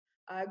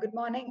Good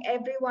morning,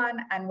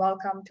 everyone, and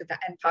welcome to the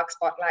NParks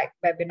Spotlight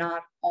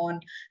webinar on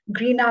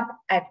Green Up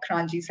at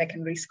Kranji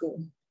Secondary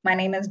School. My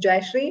name is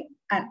Jayashree,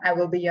 and I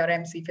will be your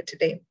MC for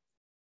today.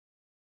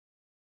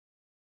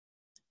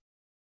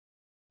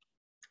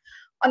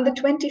 On the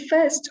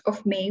 21st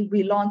of May,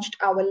 we launched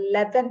our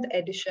 11th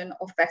edition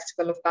of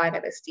Festival of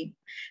Biodiversity.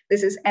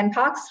 This is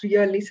NParks'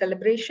 yearly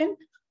celebration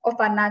of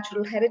our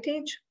natural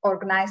heritage,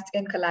 organized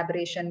in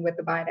collaboration with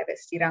the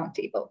Biodiversity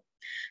Roundtable.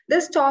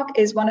 This talk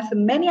is one of the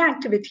many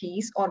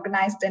activities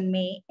organized in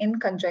May in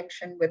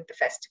conjunction with the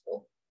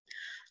festival.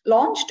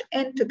 Launched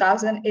in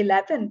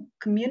 2011,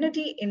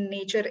 Community in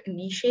Nature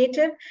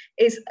Initiative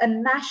is a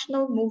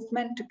national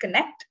movement to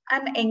connect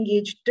and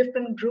engage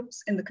different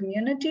groups in the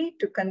community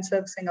to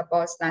conserve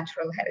Singapore's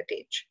natural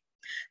heritage.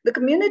 The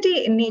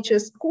Community in Nature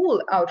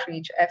School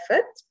outreach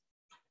efforts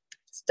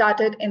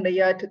started in the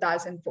year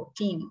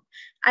 2014.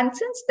 And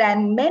since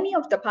then, many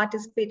of the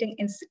participating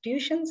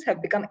institutions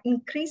have become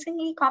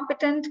increasingly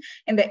competent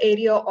in the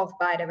area of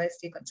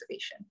biodiversity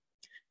conservation.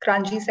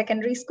 Kranji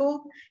Secondary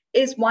School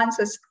is one of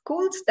the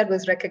schools that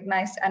was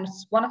recognized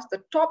as one of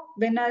the top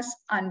winners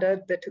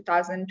under the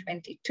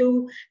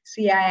 2022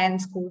 CIN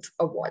Schools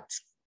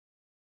Awards.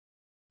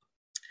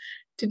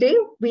 Today,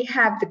 we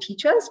have the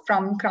teachers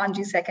from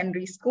Kranji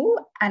Secondary School,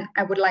 and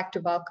I would like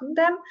to welcome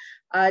them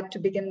to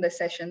begin the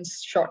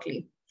sessions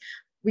shortly.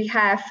 We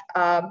have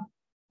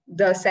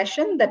the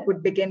session that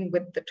would begin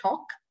with the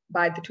talk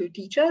by the two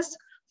teachers,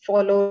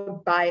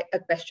 followed by a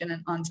question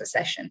and answer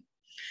session.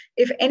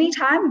 If any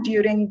time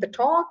during the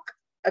talk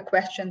a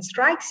question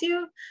strikes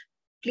you,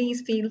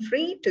 please feel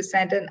free to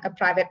send in a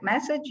private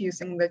message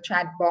using the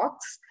chat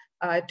box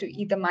to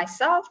either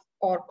myself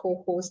or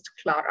co-host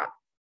Clara.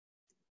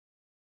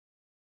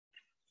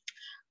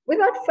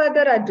 Without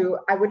further ado,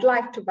 I would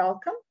like to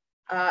welcome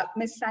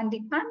Ms.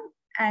 Sandeepan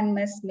and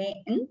Ms.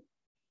 May Ng.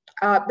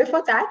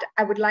 Before that,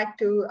 I would like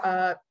to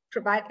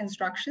provide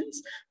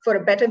instructions for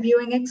a better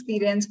viewing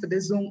experience for the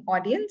Zoom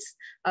audience.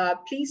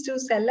 Please do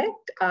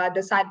select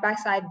the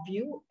side-by-side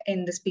view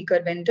in the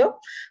speaker window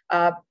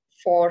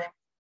for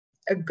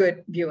a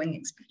good viewing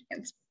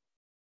experience.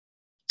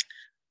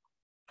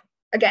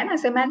 Again,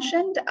 as I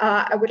mentioned,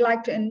 I would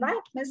like to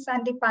invite Ms.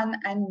 Sandeepan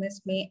and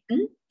Ms. May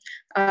Ng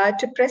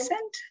to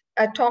present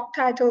a talk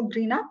titled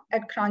Green Up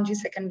at Kranji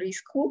Secondary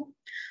School.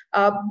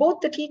 Both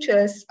the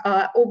teachers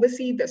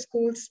oversee the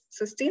school's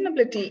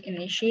sustainability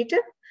initiative,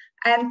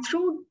 and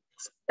through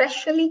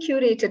specially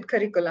curated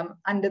curriculum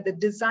under the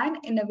Design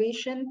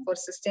Innovation for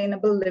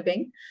Sustainable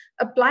Living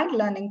Applied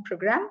Learning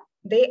Program,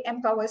 they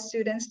empower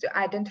students to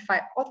identify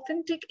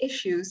authentic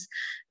issues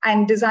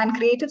and design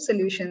creative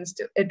solutions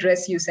to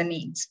address user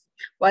needs,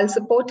 while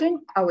supporting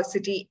our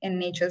city in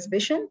nature's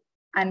vision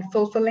and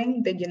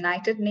fulfilling the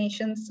United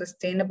Nations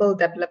Sustainable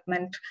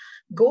Development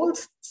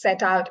Goals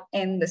set out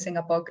in the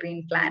Singapore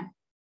Green Plan.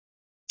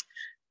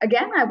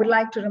 Again, I would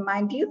like to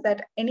remind you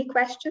that any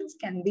questions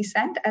can be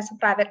sent as a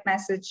private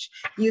message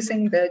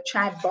using the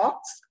chat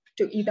box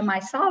to either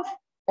myself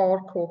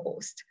or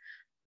co-host.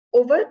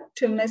 Over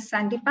to Ms.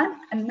 Sandeepan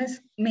and Ms.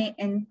 May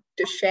Ng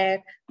to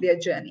share their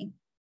journey.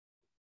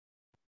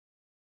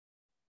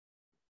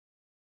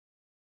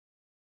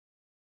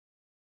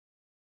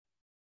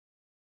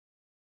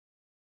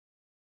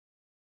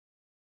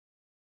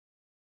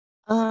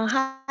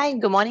 Hi,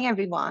 good morning,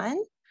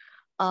 everyone.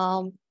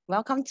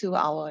 Welcome to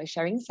our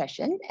sharing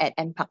session at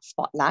NParks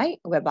Spotlight,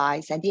 whereby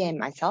Sandy and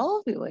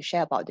myself, we will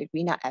share about the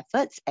green up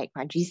efforts at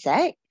Kranji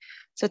Sec.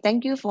 So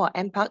thank you for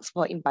NParks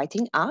for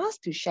inviting us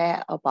to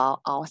share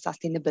about our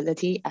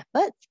sustainability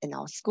efforts in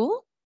our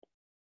school.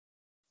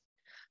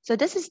 So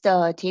this is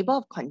the table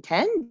of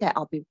content that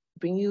I'll be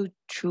bringing you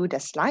through the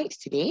slides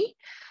today.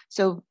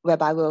 So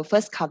whereby we'll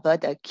first cover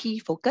the key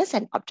focus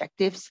and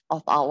objectives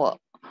of our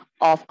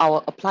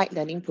Applied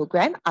Learning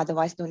Program,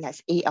 otherwise known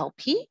as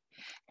ALP,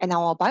 and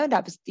our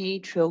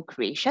biodiversity trail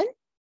creation,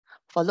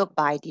 followed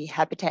by the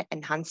habitat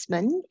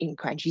enhancement in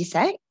Kranji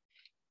Sec,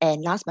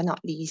 and last but not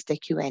least, the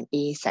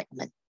Q&A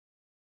segment.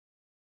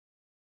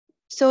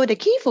 So the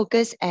key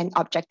focus and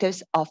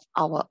objectives of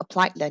our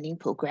Applied Learning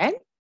Program,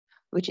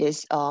 which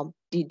is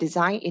the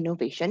design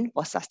innovation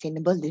for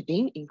sustainable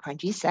living in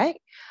Kranji Sec.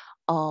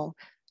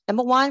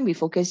 Number one, we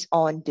focus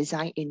on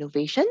design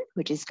innovation,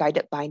 which is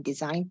guided by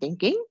design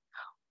thinking,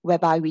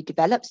 whereby we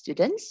develop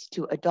students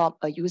to adopt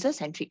a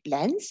user-centric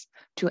lens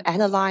to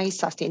analyze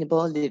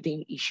sustainable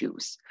living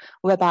issues,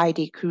 whereby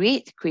they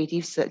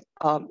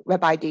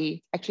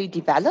actually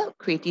develop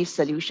creative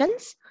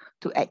solutions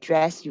to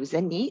address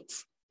user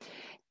needs.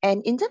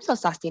 And in terms of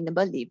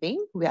sustainable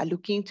living, we are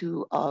looking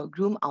to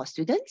groom our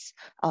students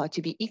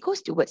to be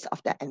eco-stewards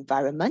of the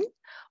environment,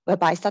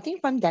 whereby starting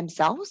from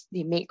themselves,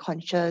 they make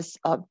conscious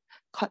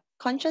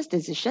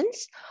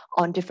decisions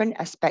on different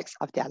aspects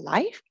of their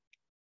life.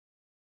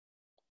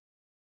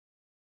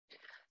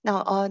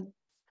 Now,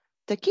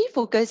 the key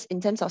focus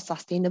in terms of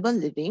sustainable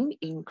living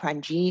in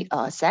Kranji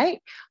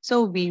Sec,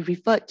 so we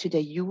referred to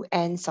the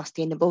UN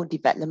Sustainable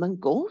Development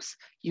Goals,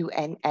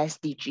 UN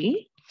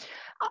SDG.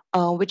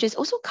 which is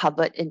also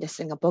covered in the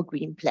Singapore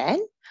Green Plan,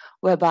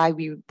 whereby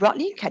we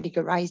broadly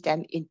categorize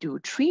them into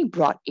 3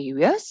 broad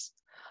areas.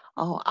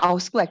 Our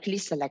school actually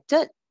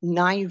selected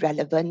 9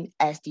 relevant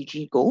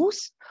SDG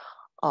goals.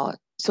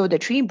 So the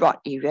 3 broad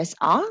areas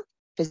are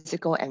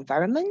physical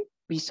environment,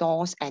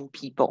 resource, and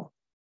people.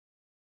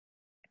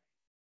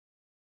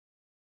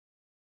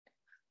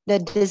 The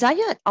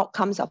desired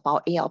outcomes of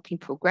our ALP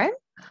program,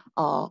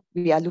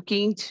 we are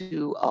looking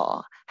to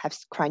have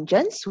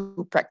Kranjans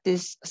who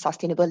practice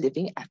sustainable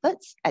living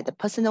efforts at the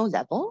personal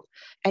level,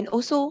 and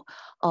also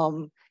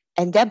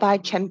and thereby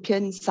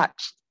champion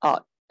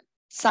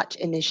such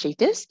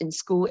initiatives in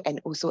school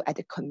and also at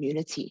the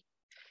community.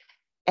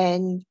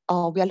 And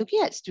we are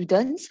looking at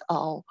students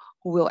who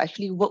will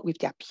actually work with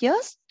their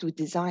peers to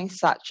design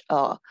such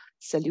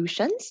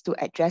solutions to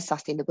address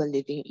sustainable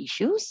living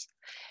issues.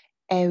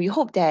 And we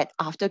hope that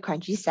after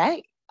Kranji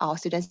Sec, our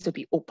students will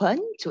be open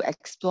to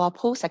explore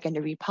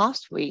post-secondary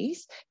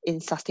pathways in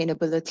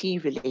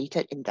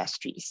sustainability-related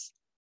industries.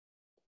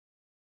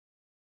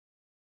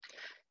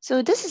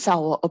 So this is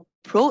our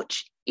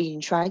approach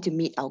in trying to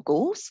meet our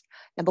goals.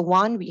 Number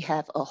 1, we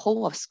have a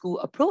whole of school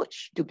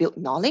approach to build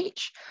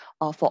knowledge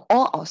for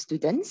all our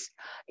students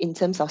in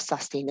terms of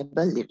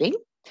sustainable living.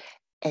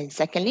 And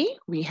secondly,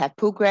 we have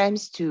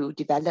programs to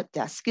develop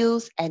their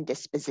skills and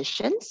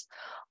dispositions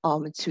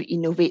to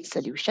innovate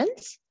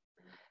solutions.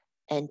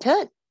 And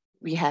third,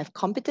 we have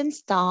competent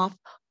staff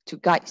to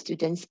guide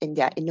students in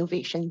their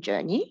innovation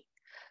journey.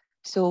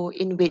 So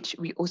in which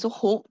we also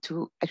hope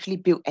to actually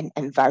build an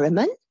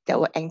environment that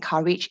will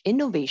encourage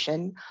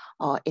innovation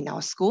in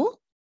our school.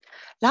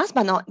 Last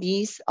but not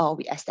least,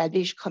 we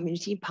establish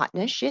community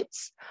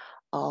partnerships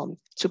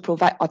to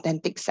provide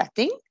authentic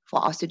setting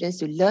for our students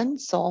to learn,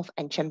 solve,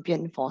 and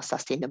champion for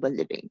sustainable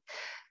living.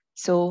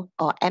 So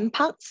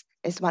NParks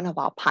is one of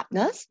our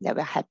partners that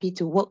we're happy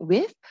to work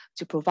with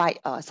to provide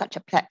such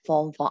a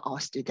platform for our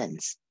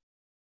students.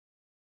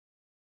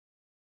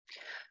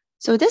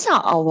 So these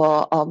are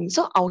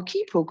our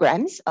key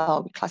programs.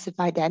 We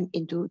classify them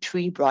into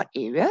 3 broad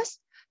areas.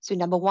 So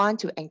number 1,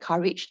 to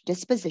encourage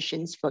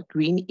dispositions for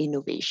green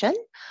innovation.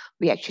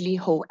 We actually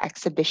hold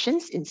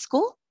exhibitions in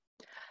school.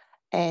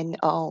 And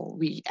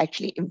we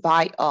actually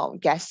invite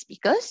guest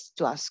speakers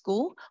to our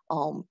school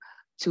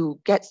to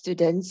get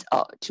students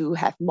to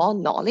have more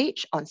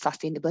knowledge on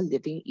sustainable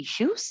living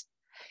issues.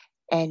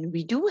 And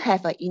we do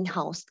have an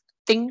in-house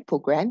Think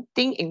program,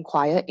 Think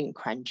Inquire in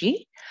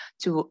Kranji,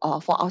 for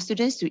our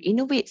students to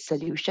innovate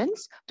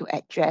solutions to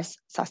address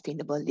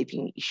sustainable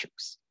living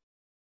issues.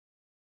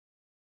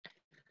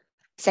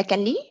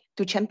 Secondly,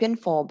 to champion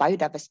for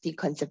biodiversity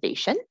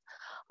conservation,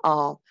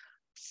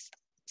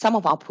 some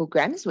of our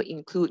programs will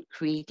include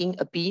creating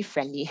a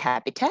bee-friendly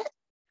habitat,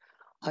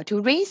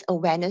 to raise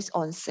awareness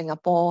on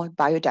Singapore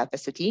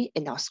biodiversity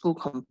in our school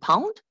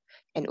compound,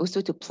 and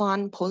also to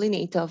plant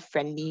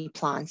pollinator-friendly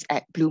plants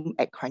at Bloom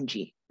at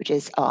Kranji, which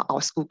is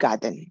our school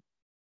garden.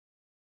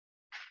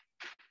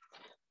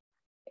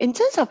 In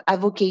terms of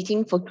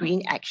advocating for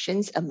green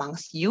actions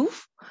amongst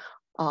youth,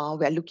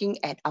 we're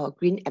looking at our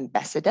green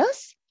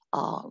ambassadors,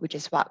 which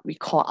is what we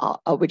call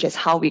which is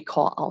how we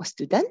call our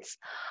students,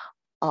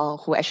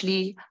 who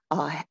actually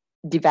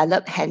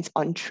develop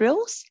hands-on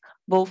trails,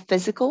 both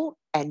physical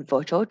and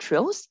virtual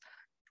trails,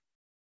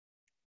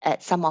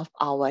 at some of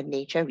our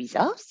nature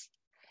reserves.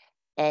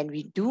 And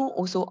we do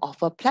also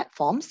offer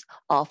platforms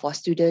for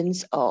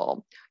students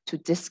to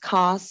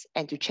discuss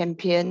and to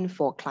champion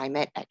for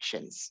climate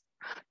actions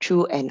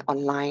through an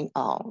online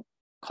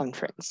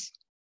conference.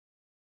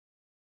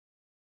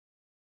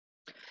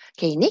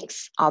 Okay,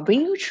 next, I'll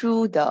bring you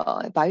through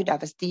the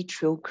biodiversity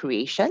trail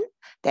creation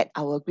that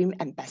our green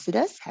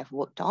ambassadors have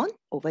worked on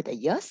over the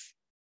years.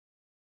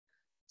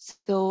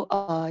 So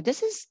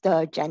this is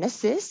the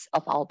genesis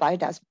of our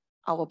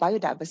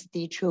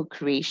biodiversity trail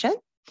creation.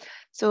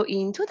 So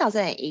in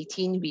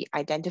 2018, we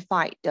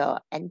identified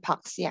the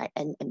NParks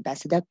CIN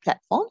Ambassador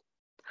platform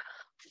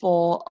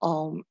for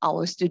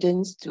our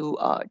students to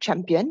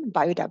champion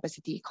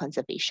biodiversity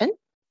conservation.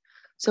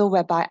 So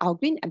whereby our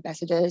green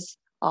ambassadors,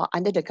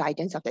 under the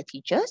guidance of the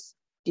teachers,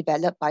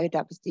 develop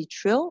biodiversity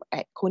trail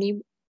at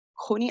Coney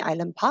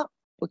Island Park,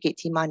 Bukit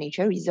Timah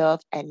Nature Reserve,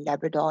 and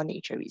Labrador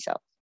Nature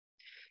Reserve.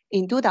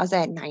 In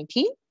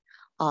 2019,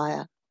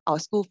 our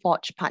school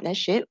forged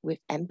partnership with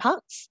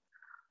NParks,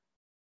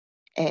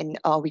 and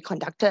we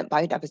conducted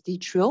biodiversity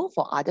trail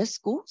for other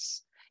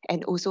schools,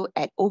 and also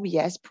at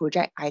OBS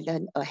Project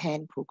Island A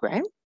Hand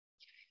program.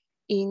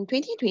 In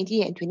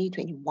 2020 and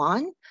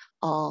 2021,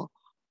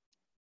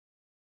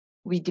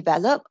 we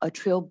developed a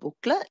trail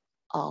booklet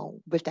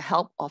with the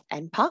help of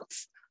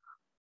NParks.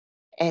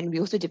 And we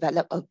also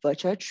developed a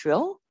virtual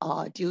trail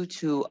due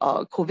to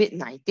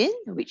COVID-19,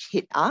 which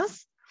hit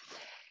us.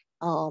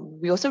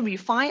 We also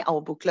refined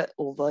our booklet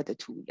over the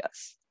 2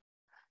 years.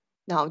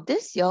 Now,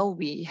 this year,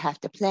 we have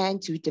the plan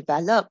to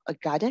develop a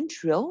garden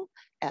trail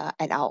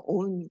at our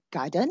own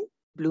garden,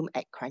 Bloom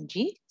at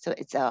Kranji. So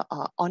it's an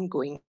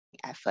ongoing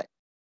effort.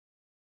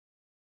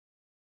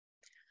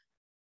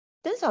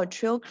 This is our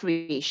trail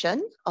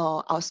creation.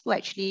 Our school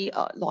actually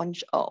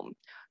launched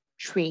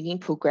training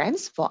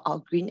programs for our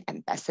green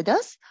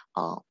ambassadors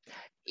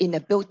in a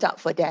build-up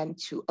for them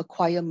to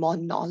acquire more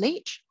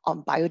knowledge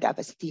on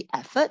biodiversity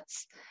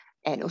efforts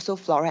and also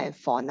flora and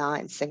fauna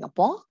in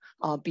Singapore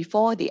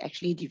before they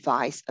actually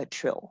devise a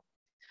trail.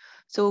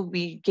 So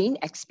we gain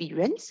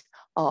experience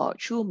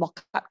through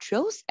mock-up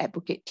trails at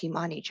Bukit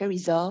Timah Nature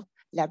Reserve,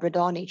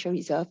 Labrador Nature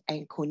Reserve,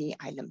 and Coney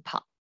Island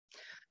Park.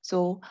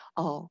 So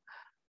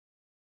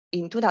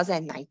in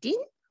 2019,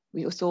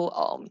 we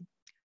also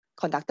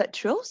conducted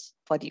trails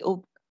for the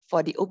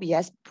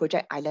OBS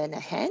Project Island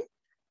Ahead.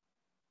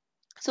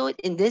 So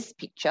in these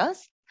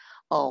pictures,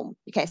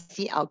 you can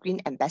see our green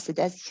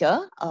ambassadors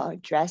here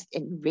dressed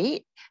in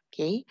red,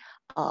 okay,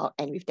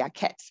 and with their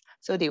caps.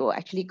 So they were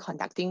actually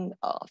conducting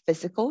a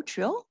physical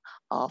trail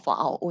for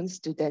our own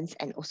students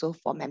and also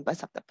for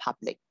members of the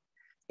public.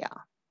 Yeah.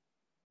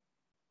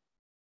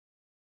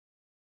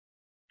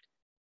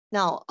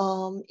 Now,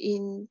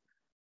 in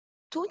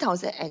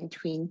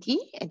 2020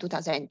 and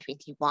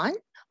 2021,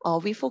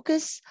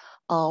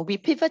 we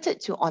pivoted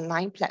to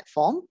online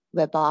platform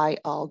whereby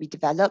we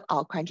developed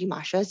our Kranji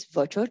Marshes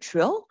virtual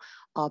trail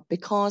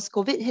because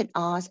COVID hit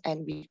us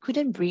and we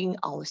couldn't bring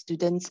our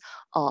students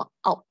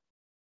out.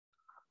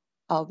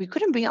 We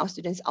couldn't bring our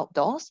students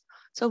outdoors,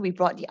 so we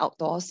brought the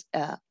outdoors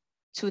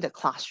to the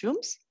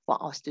classrooms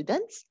for our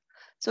students.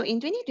 So in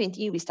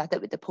 2020, we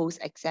started with the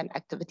post-exam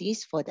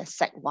activities for the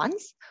Sec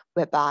 1s,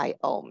 whereby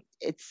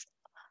it's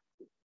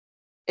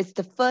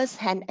the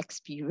first-hand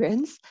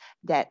experience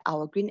that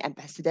our green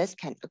ambassadors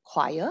can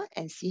acquire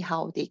and see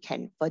how they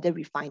can further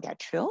refine their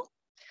trail.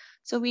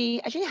 So we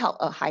actually held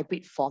a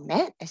hybrid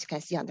format, as you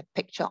can see on the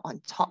picture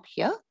on top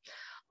here,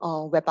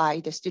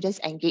 whereby the students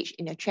engaged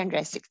in a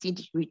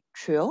 360-degree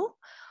trail,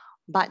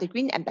 but the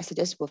green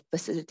ambassadors were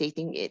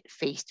facilitating it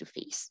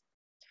face-to-face.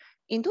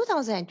 In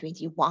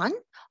 2021,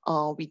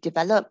 we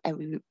developed and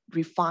we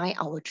refined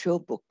our trail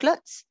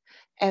booklets,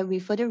 and we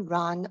further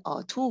run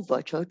 2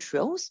 virtual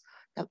trails.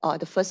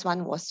 The first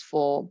one was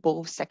for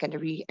both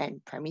secondary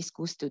and primary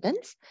school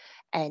students,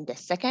 and the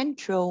second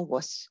trail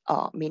was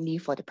mainly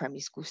for the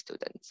primary school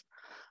students.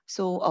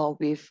 So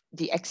with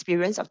the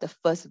experience of the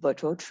first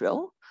virtual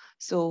trail,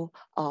 so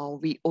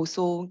we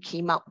also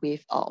came up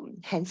with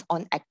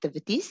hands-on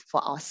activities for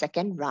our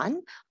second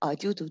run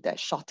due to the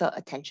shorter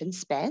attention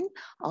span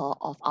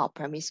of our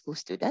primary school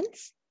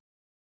students.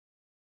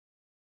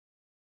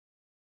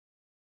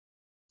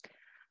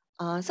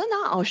 So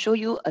now I'll show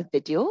you a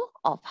video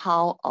of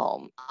how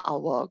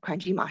our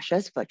Kranji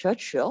Marshes virtual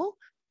trail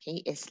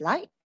is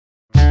like.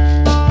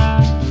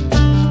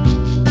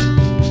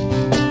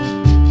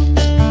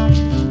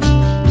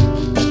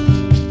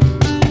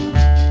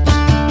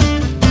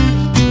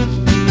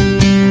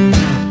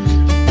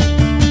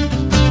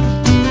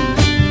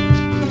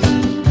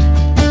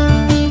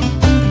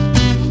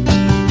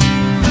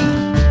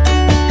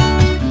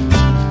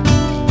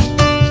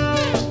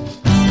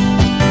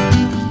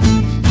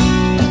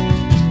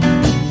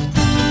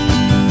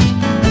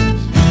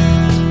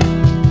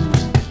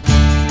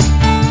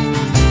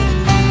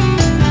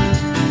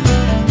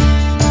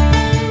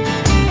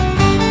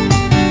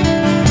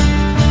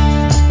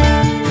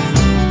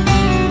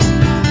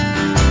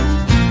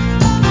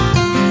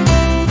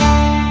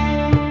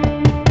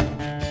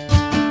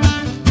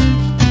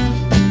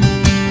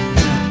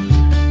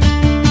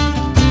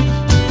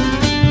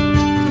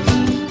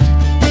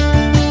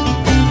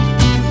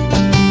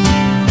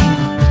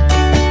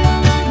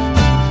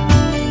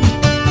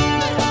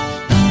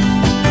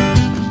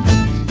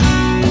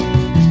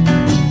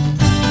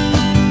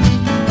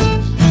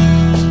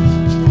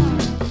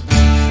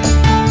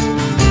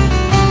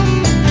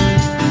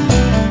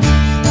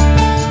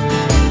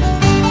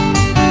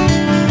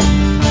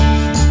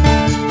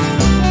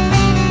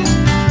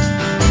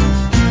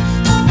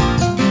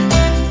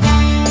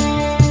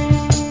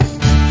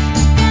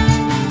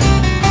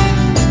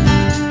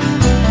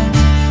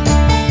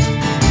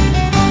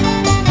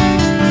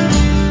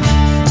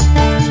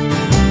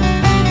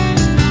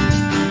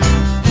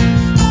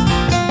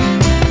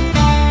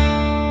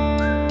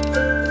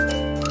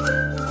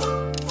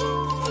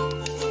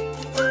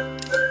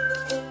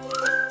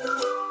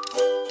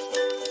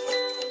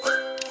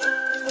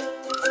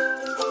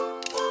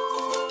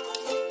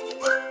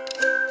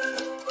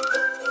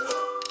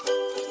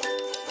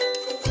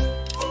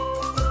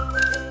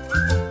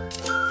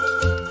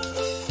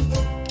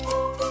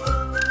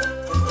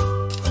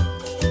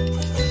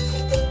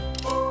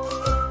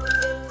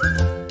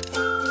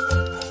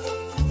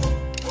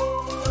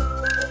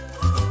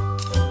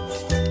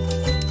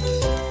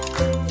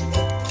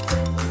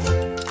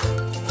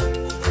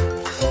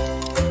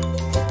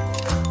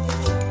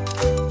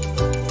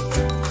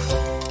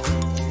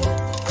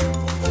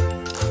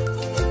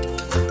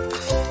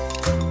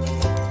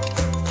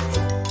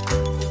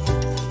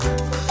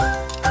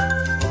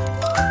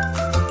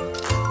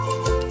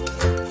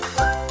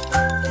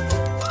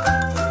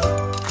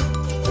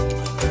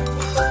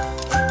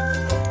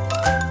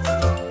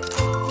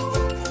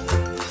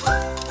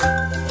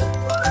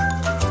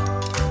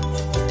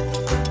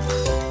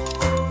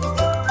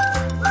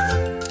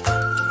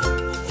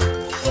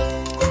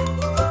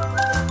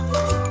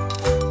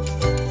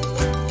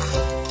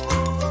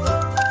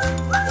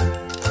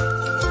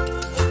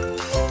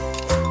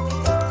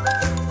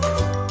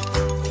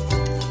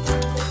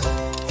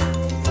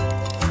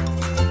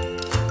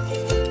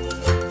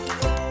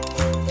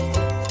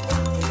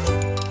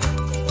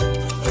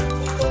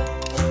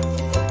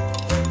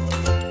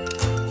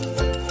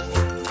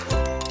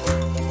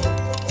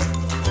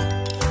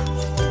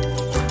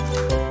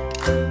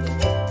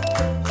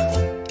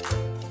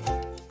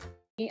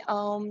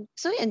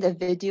 So in the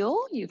video,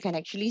 you can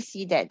actually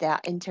see that there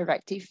are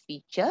interactive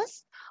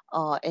features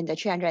in the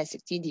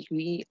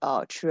 360-degree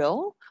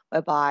trail,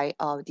 whereby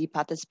the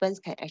participants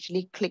can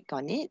actually click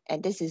on it.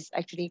 And this is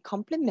actually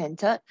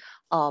complemented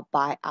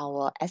by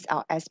our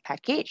SLS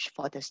package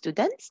for the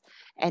students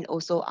and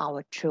also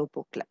our trail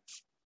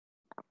booklets.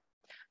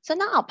 So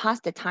now I'll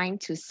pass the time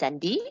to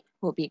Sandy,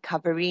 who will be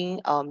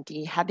covering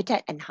the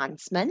habitat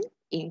enhancement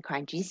in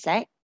Kranji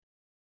Sec.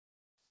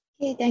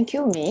 Okay, thank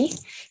you, May.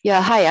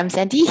 Yeah, hi, I'm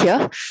Sandy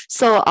here.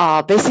 So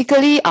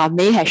basically,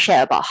 May has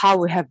shared about how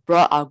we have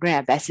brought our green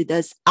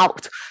ambassadors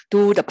out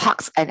to the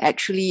parks and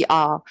actually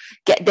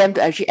get them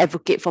to actually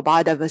advocate for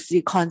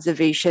biodiversity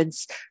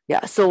conservations.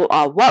 Yeah, so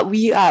what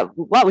we have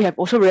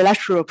also realized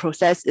through the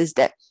process is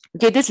that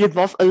okay, this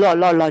involves a lot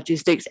of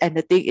logistics, and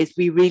the thing is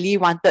we really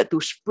wanted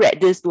to spread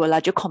this to a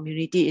larger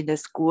community in the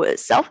school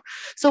itself.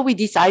 So we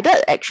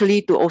decided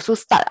actually to also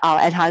start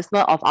our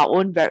enhancement of our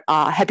own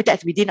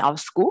habitats within our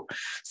school.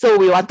 So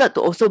we wanted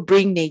to also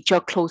bring nature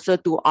closer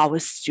to our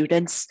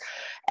students.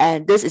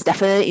 And this is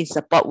definitely in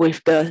support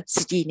with the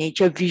city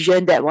nature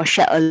vision that was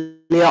shared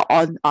earlier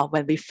on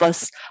when we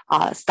first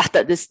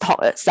started this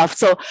talk itself.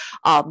 So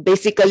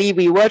basically,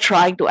 we were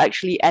trying to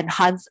actually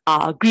enhance,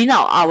 green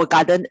out our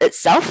garden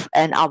itself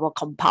and our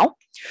compound.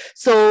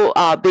 So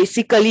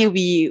basically,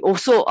 we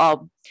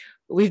also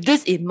with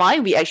this in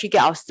mind, we actually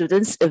get our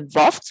students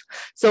involved.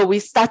 So we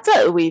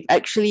started with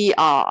actually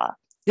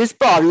this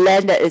plot of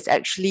land that is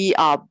actually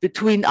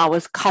between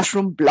our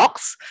classroom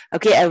blocks.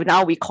 Okay, and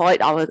now we call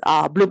it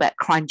our Bloom at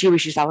Kranji,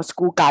 which is our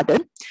school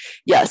garden.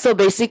 Yeah, so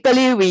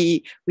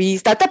basically we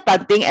started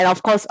planting, and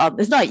of course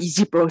it's not an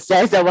easy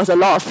process. There was a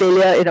lot of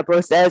failure in the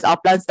process.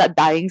 Our plants start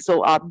dying.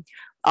 So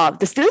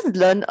the students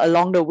learn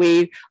along the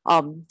way.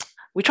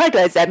 We try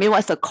to examine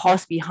what's the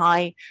cause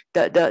behind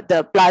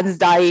the plants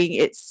dying.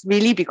 It's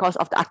really because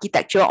of the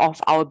architecture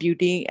of our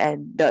building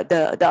and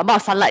the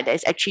amount of sunlight that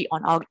is actually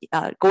on our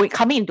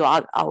coming into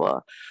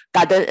our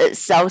garden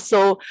itself.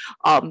 So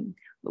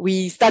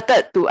we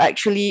started to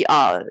actually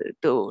to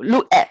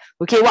look at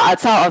okay, what are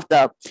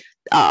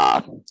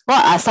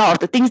some of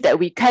the things that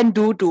we can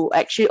do to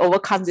actually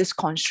overcome this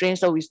constraint.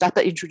 So we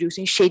started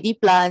introducing shady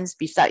plants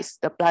besides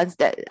the plants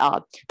that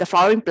the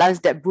flowering plants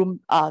that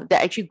bloom that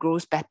actually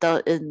grows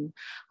better in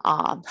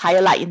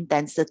higher light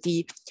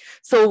intensity.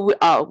 So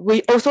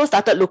we also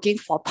started looking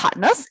for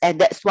partners, and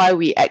that's why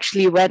we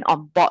actually went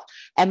on board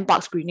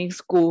NParks Greening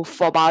School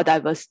for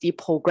Biodiversity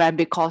program,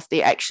 because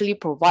they actually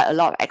provide a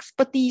lot of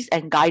expertise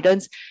and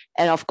guidance,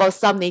 and of course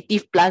some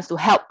native plants to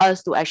help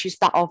us to actually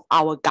start off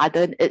our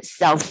garden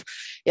itself.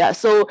 Yeah,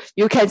 so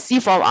you can see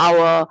from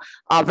our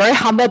very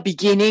humble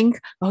beginning,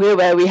 okay,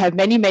 where we have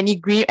many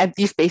green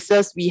empty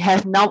spaces, we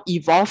have now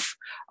evolved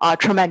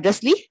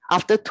tremendously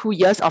after 2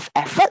 years of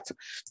effort.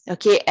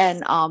 Okay,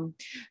 and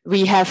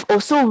we have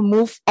also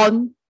moved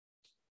on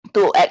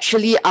to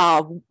actually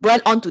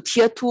went on to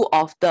tier 2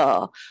 of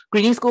the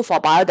Greening School for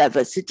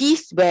Biodiversity,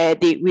 where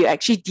we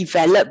actually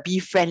developed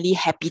bee-friendly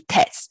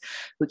habitats.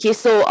 Okay,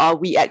 so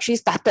we actually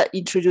started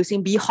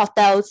introducing bee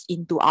hotels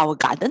into our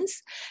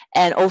gardens,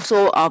 and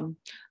also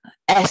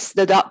as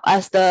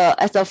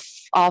the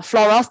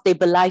flora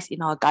stabilize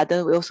in our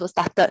garden, we also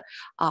started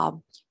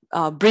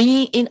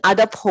bringing in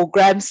other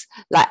programs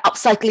like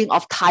upcycling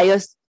of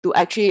tires to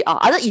actually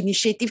other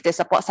initiatives that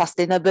support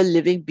sustainable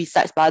living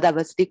besides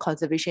biodiversity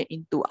conservation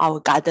into our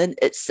garden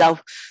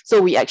itself.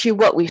 So we actually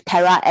work with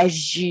Terra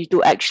SG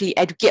to actually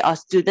educate our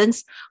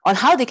students on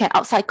how they can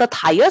upcycle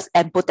tires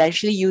and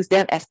potentially use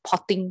them as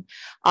potting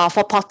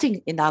for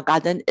potting in our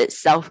garden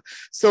itself.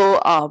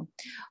 So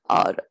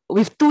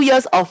with 2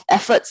 years of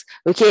efforts,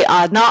 okay,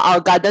 now our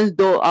gardens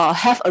do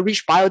have a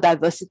rich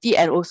biodiversity,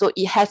 and also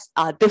it has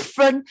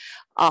different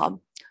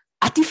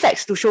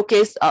artifacts to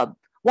showcase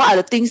what are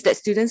the things that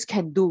students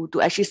can do to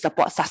actually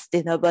support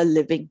sustainable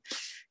living.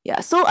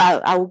 Yeah, so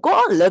I will go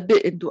on a little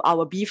bit into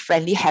our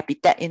bee-friendly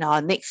habitat in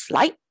our next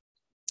slide.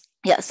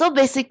 Yeah, so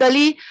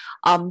basically,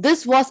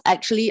 this was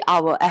actually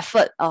our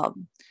effort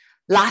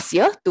last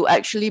year to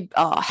actually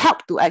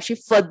help to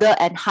actually further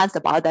enhance the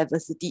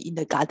biodiversity in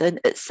the garden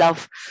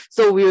itself.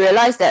 So we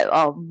realized that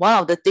one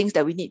of the things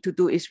that we need to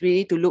do is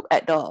really to look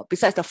at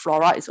besides the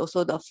flora, is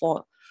also the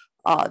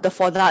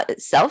fauna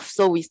itself.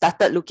 So we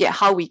started looking at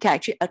how we can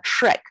actually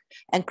attract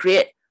and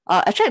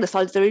attract the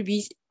solitary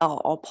bees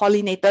or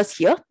pollinators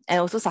here,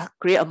 and also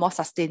create a more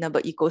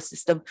sustainable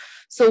ecosystem.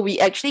 So we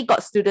actually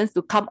got students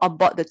to come on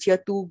board the Tier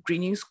 2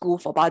 Greening School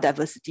for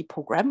Biodiversity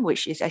program,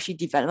 which is actually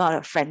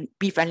development of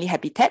bee-friendly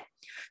habitat.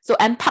 So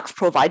NParks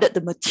provided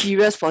the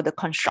materials for the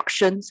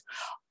constructions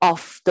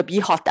of the bee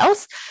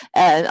hotels,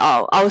 and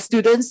our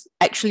students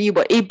actually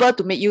were able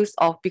to make use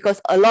of,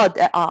 because a lot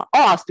of all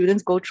our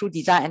students go through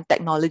design and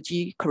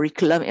technology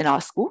curriculum in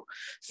our school.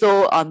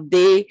 So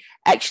they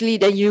actually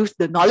then use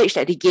the knowledge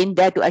that they gained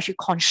there to actually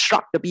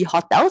construct the bee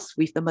hotels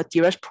with the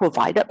materials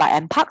provided by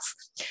NParks.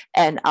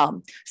 And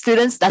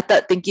students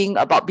started thinking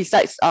about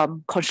besides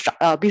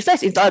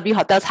installing bee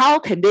hotels, how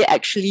can they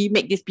actually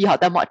make this bee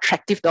hotel more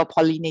attractive to our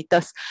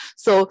pollinators?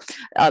 So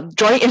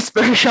drawing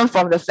inspiration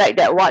from the fact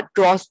that what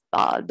draws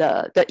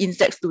the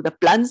insects to the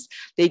plants.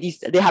 They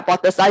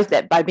hypothesized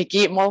that by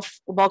making it more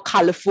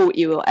colorful,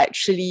 it will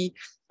actually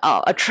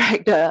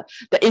attract the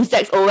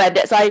insects over, and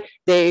that's why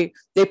they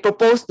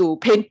propose to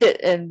paint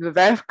it in a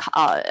very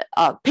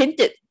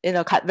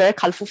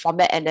colorful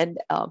format. And then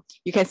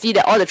you can see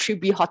that all the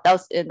 3B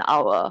hotels in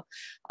our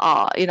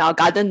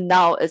garden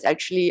now is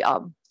actually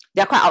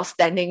they're quite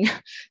outstanding.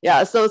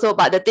 Yeah, so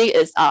but the thing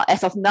is,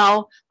 as of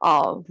now,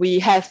 we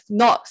have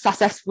not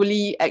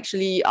successfully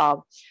actually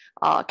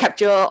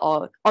capture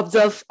or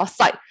observe or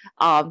sight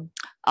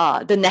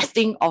the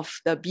nesting of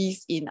the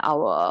bees in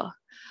our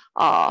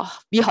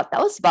bee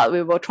hotels, but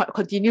we will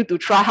continue to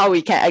try how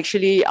we can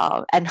actually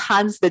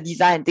enhance the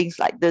design and things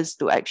like this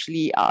to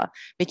actually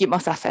make it more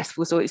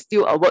successful. So it's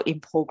still a work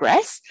in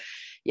progress.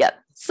 Yeah.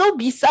 So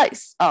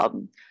besides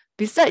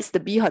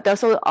the bee hotel,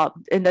 so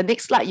in the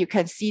next slide, you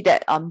can see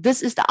that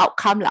this is the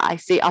outcome, like I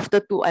say, after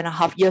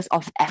 2.5 years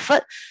of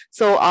effort.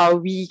 So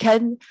we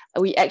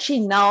actually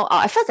now,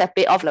 efforts have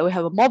paid off. Like we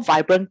have a more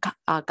vibrant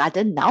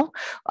garden now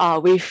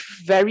with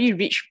very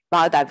rich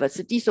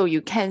biodiversity. So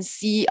you can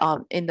see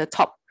in the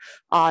top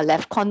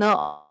left corner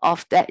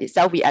of that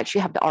itself, we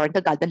actually have the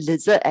Oriental garden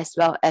lizard as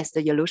well as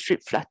the yellow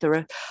striped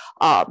flutterer,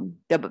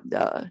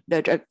 the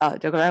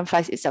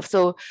dragonflies itself.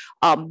 So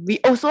we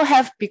also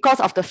have, because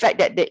of the fact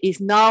that there is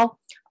now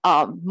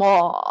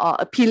more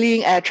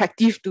appealing and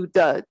attractive to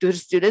the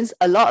students,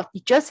 a lot of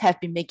teachers have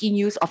been making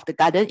use of the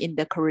garden in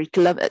the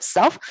curriculum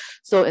itself.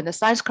 So in the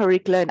science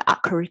curriculum and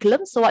art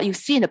curriculum, so what you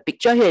see in the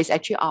picture here is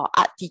actually our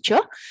art teacher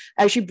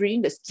actually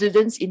bringing the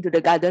students into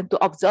the garden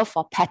to observe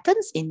for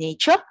patterns in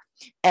nature,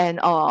 and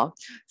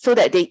so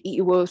that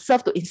it will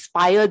serve to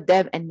inspire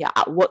them and their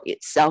artwork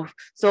itself.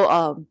 So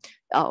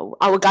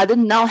our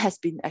garden now has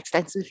been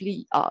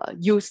extensively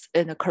used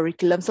in the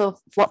curriculum. So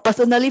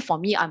personally for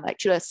me, I'm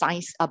actually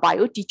a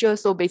bio teacher.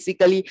 So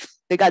basically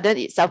the garden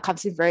itself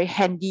comes in very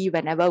handy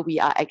whenever we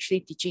are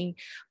actually teaching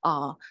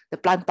the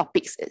plant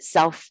topics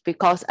itself,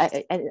 because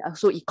and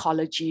also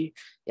ecology.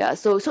 Yeah,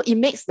 so it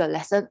makes the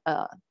lesson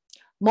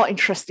more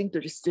interesting to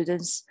the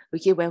students,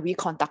 okay, when we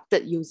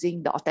conducted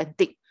using the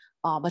authentic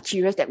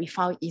materials that we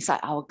found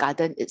inside our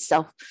garden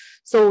itself.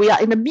 So we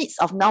are in the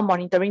midst of now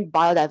monitoring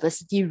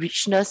biodiversity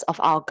richness of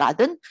our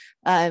garden,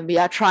 and we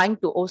are trying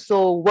to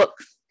also work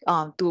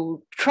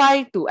to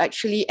try to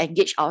actually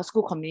engage our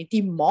school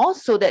community more,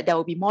 so that there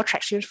will be more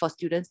traction for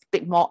students to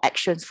take more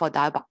actions for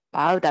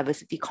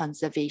biodiversity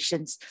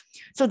conservations.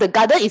 So the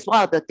garden is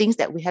one of the things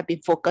that we have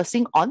been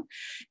focusing on.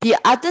 The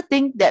other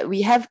thing that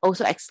we have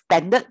also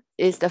expanded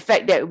is the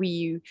fact that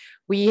we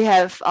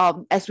have,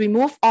 as we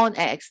move on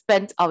and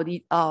expand our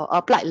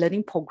applied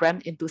learning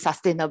program into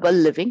sustainable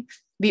living,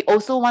 we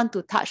also want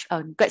to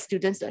get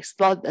students to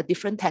explore the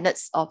different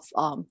tenets of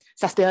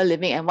sustainable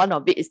living, and one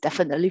of it is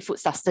definitely food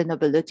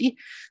sustainability.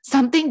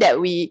 Something that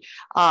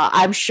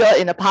I'm sure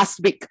in the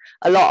past week,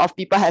 a lot of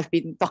people have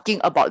been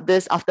talking about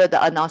this after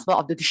the announcement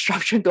of the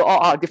disruption to all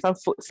our different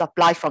food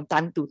supply from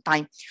time to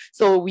time.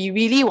 So we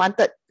really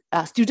wanted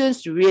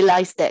students to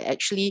realize that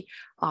actually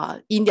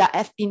in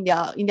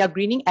their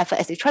greening effort,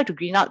 as they try to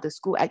green out the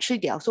school, actually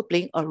they're also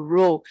playing a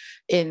role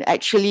in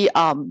actually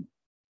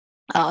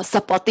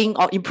supporting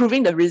or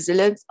improving the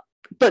resilience,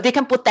 but they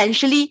can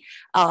potentially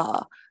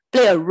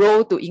play a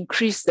role to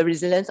increase the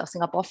resilience of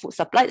Singapore food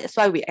supply. That's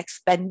why we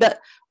expanded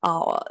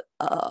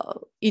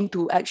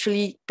into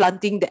actually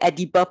planting the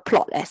edible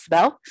plot as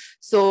well.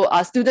 So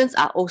students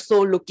are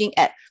also looking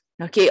at,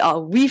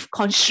 with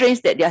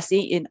constraints that they are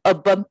seeing in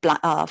urban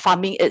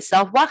farming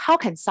itself, how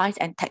can science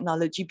and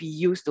technology be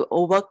used to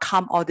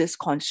overcome all these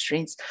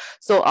constraints?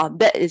 So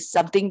that is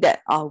something that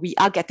we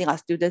are getting our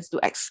students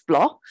to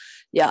explore.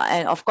 Yeah,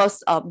 and of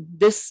course,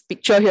 this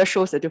picture here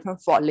shows the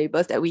different forward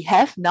labels that we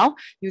have now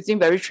using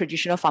very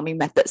traditional farming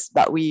methods,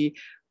 but we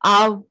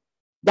are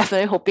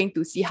definitely hoping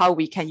to see how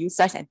we can use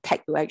science and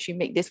tech to actually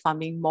make this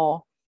farming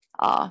more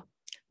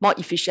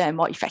efficient and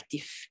more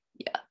effective.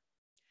 Yeah.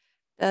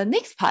 The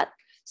next part.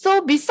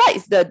 So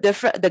besides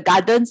the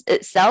gardens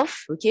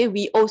itself,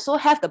 we also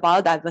have the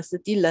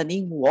biodiversity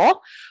learning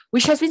wall,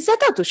 which has been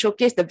set out to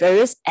showcase the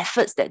various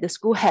efforts that the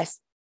school has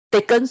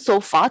taken so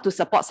far to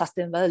support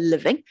sustainable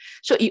living.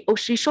 So it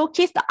also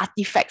showcased the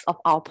artifacts of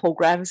our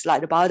programs,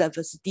 like the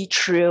biodiversity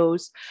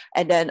trails,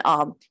 and then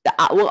the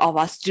artwork of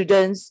our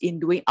students in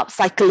doing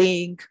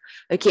upcycling.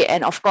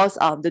 And of course,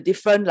 the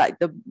different, like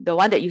the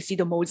one that you see,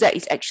 the mosaic,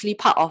 is actually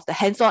part of the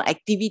hands-on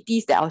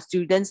activities that our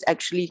students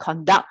actually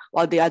conduct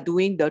while they are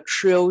doing the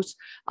trails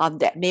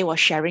that May was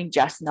sharing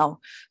just now.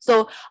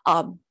 So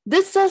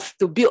this serves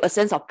to build a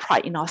sense of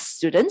pride in our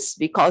students,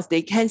 because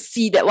they can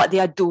see that what they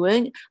are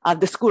doing,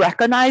 the school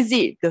recognize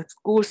it, the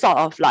school sort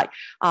of like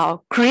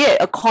create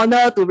a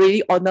corner to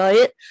really honor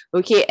it.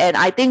 And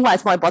I think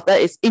what's more important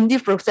is in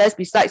this process,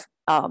 besides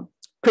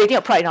creating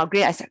a pride in our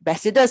green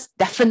ambassadors,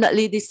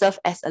 definitely this serves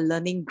as a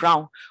learning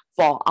ground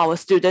for our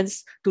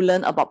students to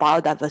learn about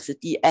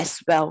biodiversity as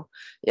well.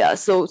 Yeah,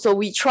 so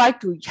we try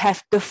to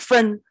have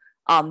different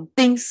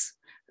things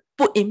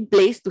put in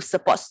place to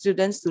support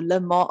students to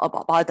learn more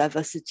about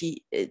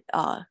biodiversity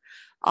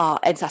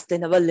and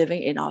sustainable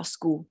living in our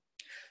school.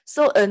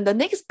 So in the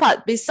next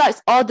part,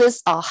 besides all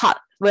this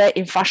hardware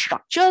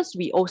infrastructures,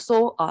 we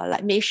also,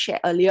 like May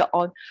shared earlier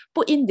on,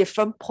 put in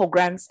different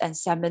programs and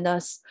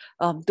seminars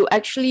to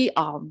actually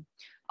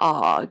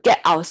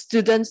get our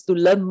students to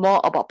learn more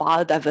about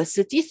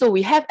biodiversity. So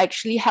we have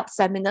actually held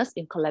seminars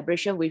in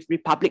collaboration with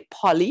Republic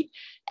Poly,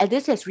 and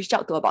this has reached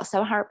out to about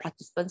 700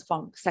 participants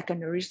from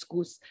secondary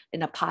schools in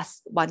the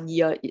past 1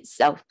 year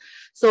itself.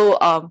 So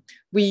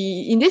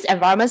in this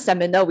environment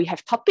seminar, we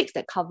have topics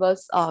that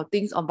covers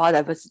things on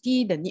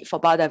biodiversity, the need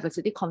for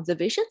biodiversity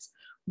conservations,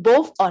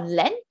 both on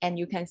land, and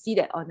you can see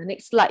that on the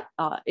next slide,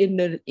 in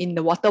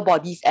the water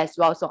bodies as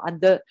well, so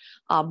under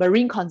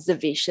marine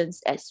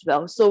conservations as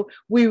well. So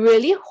we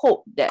really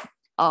hope that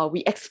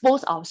we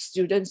expose our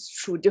students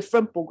through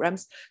different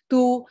programs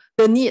to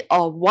the need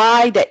of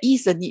why there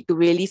is a need to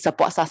really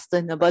support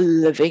sustainable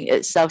living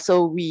itself.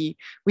 So we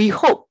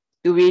hope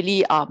to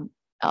really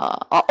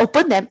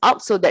open them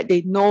up so that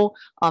they know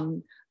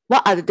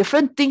what are the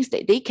different things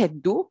that they can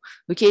do,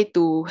 okay,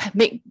 to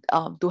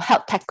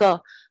help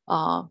tackle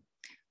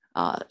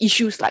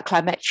issues like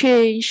climate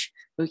change,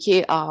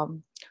 okay,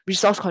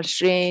 resource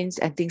constraints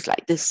and things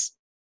like this.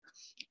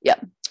 Yeah.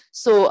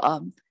 So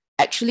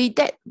actually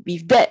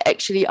we've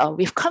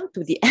come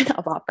to the end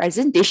of our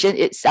presentation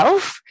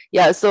itself.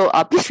 Yeah. So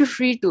please feel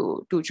free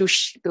to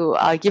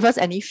give us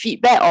any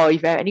feedback, or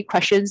if you have any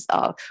questions,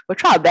 we'll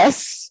try our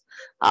best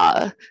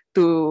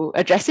to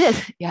address it.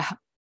 Yeah.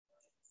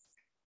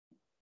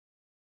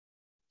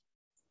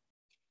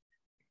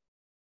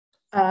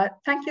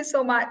 Thank you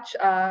so much,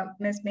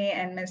 Ms. May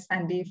and Ms.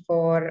 Sandy,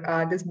 for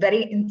this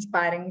very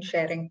inspiring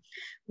sharing.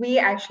 We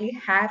actually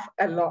have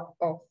a lot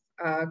of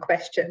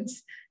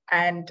questions,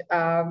 and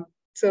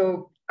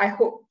so I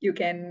hope you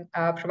can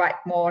provide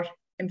more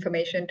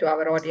information to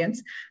our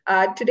audience.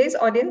 Today's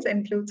audience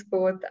includes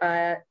both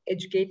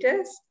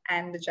educators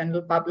and the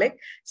general public,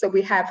 so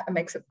we have a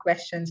mix of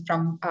questions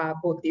from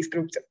both these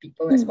groups of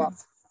people as well.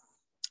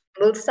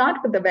 We'll start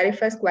with the very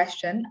first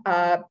question.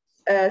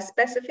 A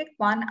specific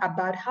one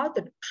about how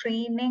the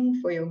training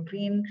for your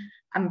green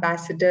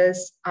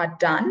ambassadors are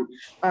done.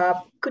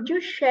 Could you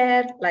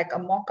share like a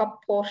mock-up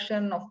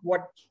portion of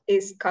what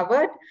is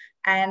covered?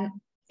 And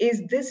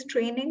is this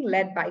training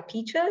led by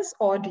teachers,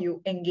 or do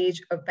you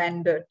engage a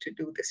vendor to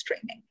do this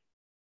training?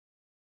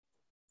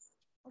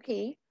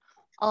 Okay.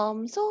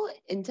 So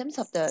in terms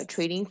of the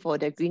training for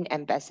the green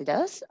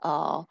ambassadors,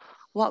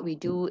 what we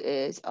do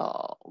is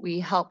we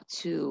help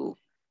to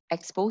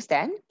expose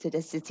them to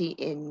the city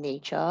in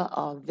nature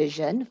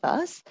vision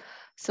first.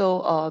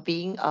 So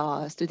being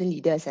student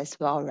leaders as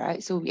well,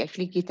 right? So we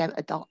actually give them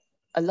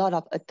a lot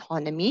of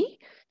autonomy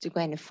to go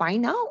and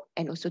find out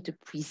and also to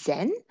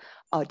present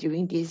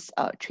during these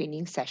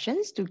training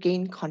sessions to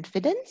gain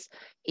confidence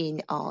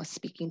in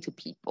speaking to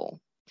people.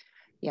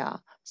 Yeah,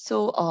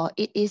 so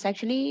it is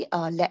actually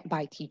led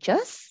by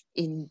teachers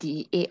in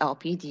the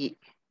ALP,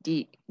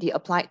 the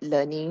Applied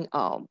Learning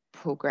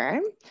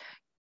program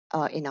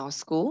in our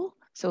school.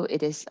 So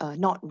it is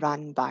not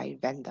run by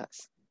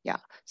vendors. Yeah.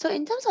 So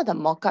in terms of the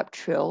mock-up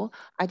trail,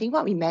 I think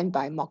what we meant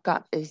by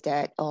mock-up is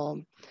that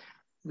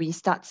we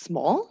start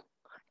small,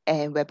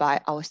 and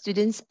whereby our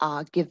students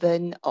are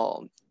given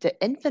the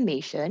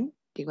information,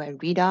 they go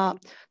and read up.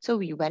 So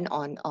we went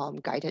on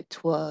guided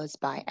tours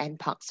by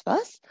NParks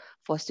first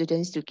for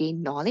students to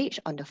gain knowledge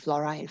on the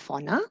flora and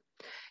fauna.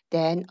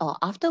 Then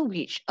after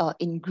which,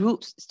 in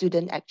groups,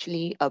 students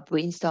actually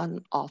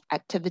brainstorm of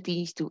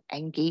activities to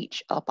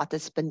engage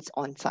participants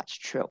on such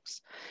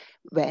trails.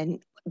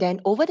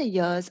 Then over the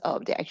years,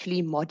 they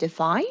actually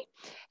modify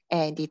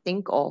and they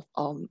think of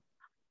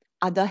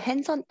other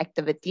hands-on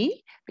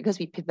activity, because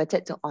we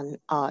pivoted to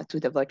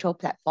the virtual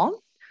platform.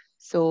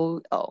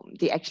 So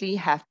they actually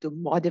have to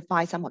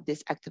modify some of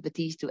these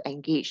activities to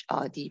engage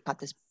the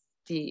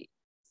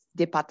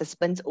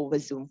participants over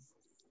Zoom.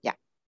 Yeah.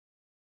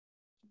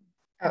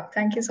 Oh,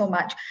 thank you so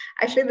much.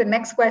 Actually, the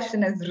next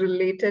question is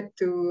related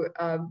to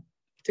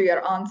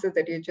your answer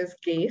that you just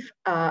gave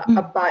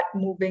about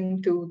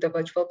moving to the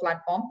virtual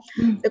platform.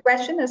 The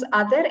question is,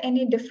 are there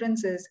any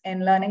differences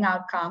in learning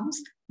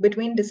outcomes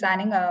between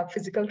designing a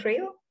physical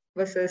trail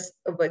versus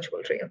a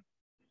virtual trail?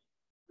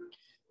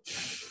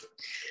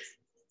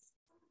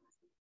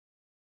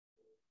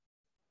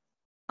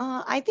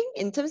 I think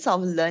in terms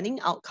of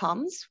learning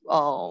outcomes,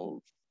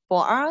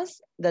 for us,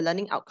 the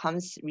learning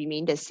outcomes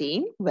remain the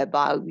same,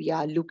 whereby we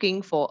are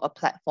looking for a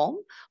platform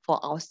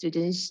for our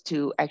students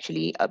to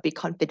actually be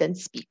confident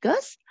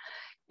speakers,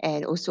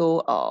 and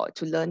also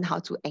to learn how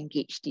to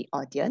engage the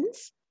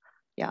audience.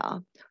 Yeah.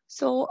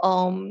 So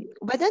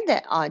whether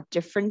there are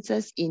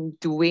differences in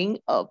doing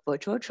a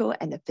virtual trail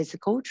and a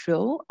physical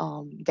trail,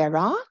 there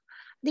are.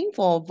 I think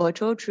for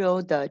virtual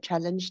trail, the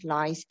challenge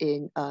lies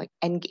in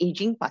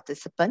engaging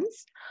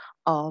participants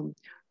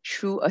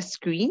through a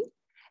screen,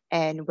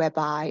 and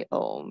whereby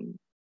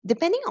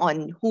depending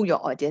on who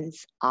your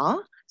audience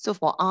are. So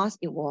for us,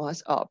 it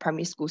was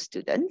primary school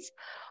students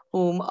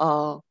whom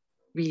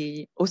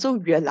we also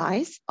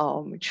realized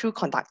through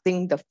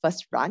conducting the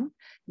first run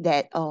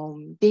that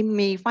they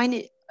may find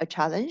it a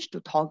challenge to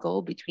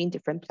toggle between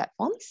different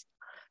platforms.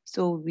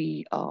 So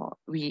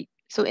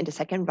so in the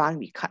second run,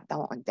 we cut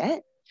down on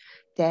that.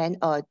 Then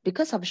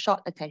because of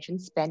short attention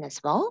span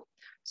as well,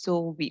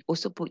 so we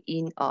also put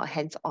in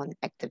hands-on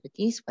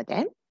activities for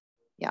them.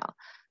 Yeah.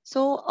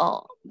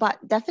 So but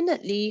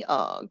definitely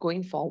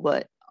going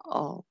forward,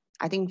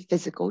 I think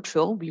physical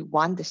trail, we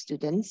want the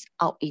students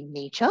out in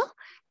nature,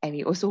 and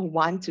we also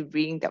want to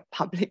bring the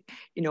public,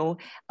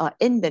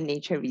 in the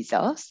nature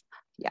reserves.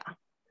 Yeah.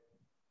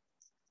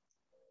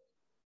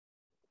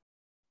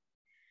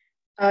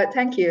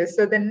 Thank you.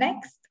 So the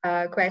next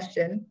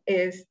question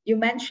is, you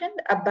mentioned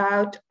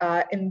about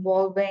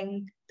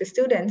involving the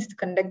students to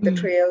conduct the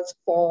trails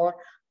for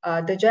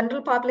the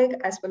general public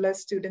as well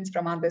as students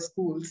from other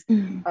schools.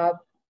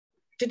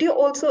 Did you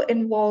also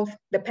involve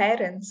the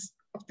parents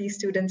of these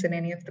students in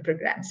any of the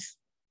programs?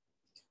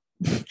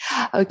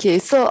 Okay,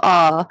 so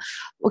our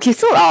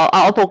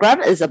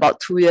program is about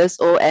 2 years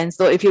old, and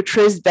so if you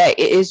trace back,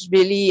 it is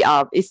really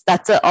it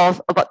started off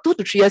about 2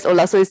 to 3 years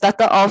old. So it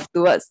started off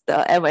towards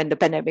the end when the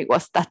pandemic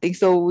was starting.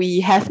 So we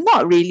have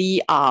not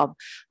really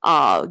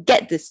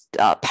get this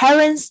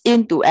parents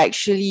in to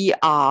actually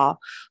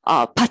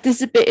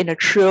participate in the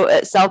trail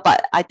itself,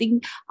 but I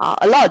think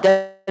a lot of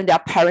them, their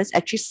parents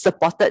actually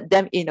supported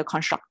them in the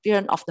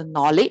construction of the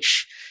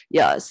knowledge.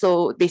 Yeah,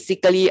 so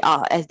basically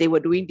as they were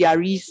doing their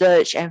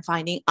research and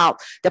finding out,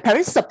 the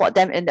parents support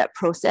them in that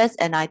process,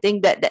 and I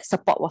think that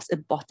support was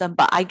important.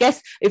 But I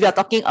guess if you're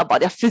talking about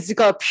their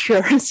physical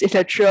appearance in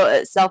the trail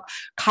itself,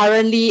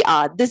 currently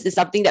this is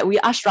something that we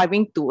are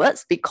striving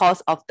towards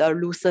because of the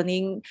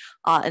loosening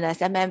in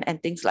SMM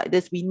and things like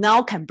this. We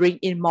now can bring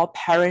in more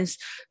parents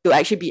to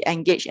actually be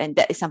engaged, and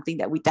that is something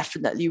that we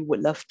definitely would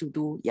love to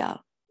do. Yeah.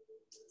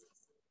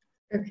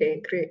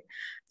 Okay, great.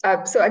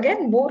 So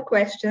again, more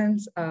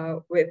questions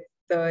with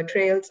the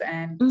trails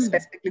and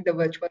specifically the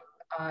virtual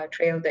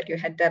trail that you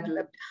had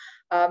developed.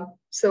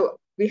 So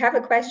we have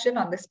a question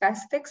on the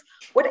specifics.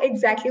 What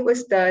exactly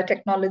was the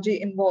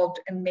technology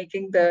involved in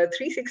making the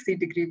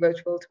 360-degree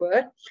virtual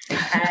tour?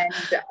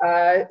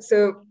 And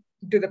so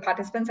do the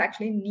participants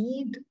actually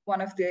need one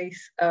of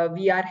these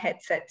VR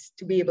headsets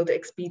to be able to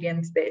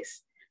experience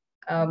this?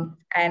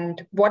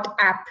 And what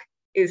app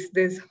is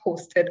this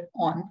hosted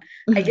on?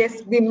 I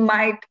guess we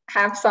might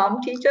have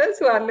some teachers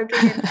who are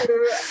looking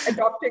into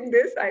adopting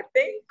this, I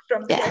think,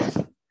 from the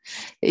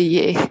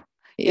question.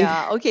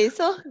 Yeah. Okay.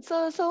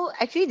 So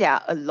actually, there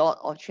are a lot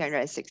of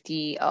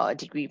 360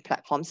 degree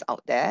platforms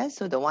out there.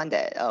 So the one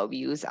that we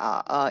use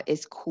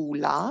is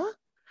Kula,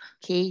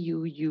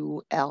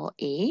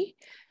 Kuula.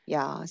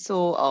 Yeah.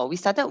 So we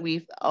started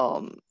with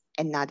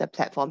another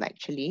platform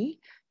actually.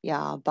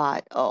 Yeah,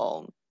 but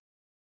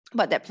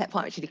that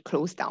platform actually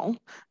closed down.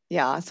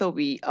 Yeah. So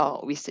we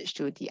switched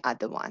to the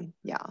other one.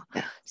 Yeah.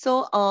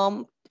 So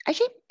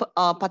actually,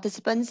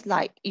 participants,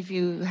 like if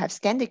you have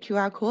scanned the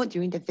QR code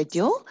during the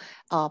video,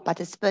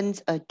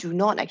 participants do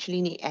not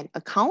actually need an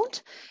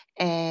account,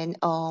 and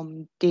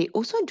they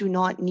also do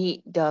not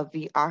need the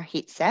VR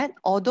headset,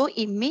 although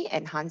it may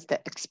enhance the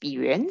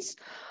experience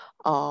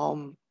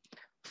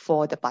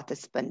for the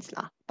participants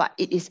lah. But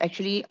it is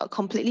actually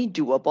completely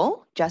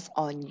doable just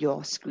on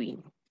your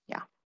screen.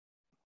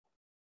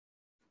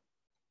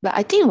 But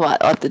I think one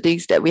of the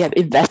things that we have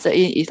invested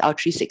in is our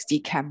 360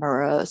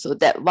 camera. So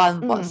that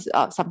one was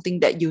something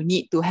that you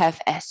need to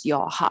have as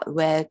your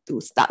hardware to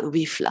start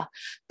with,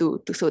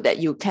 so that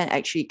you can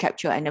actually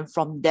capture. And then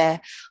from there,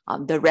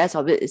 the rest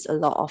of it is a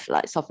lot of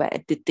like software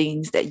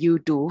editings that you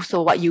do.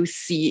 So what you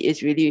see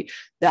is really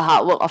the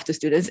hard work of the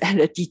students and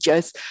the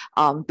teachers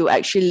to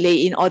actually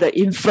lay in all the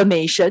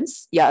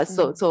informations. Yeah.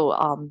 So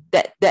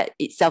that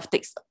itself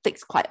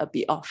takes quite a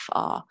bit of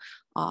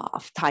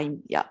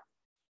time. Yeah.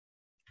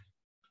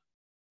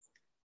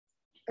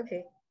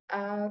 Okay.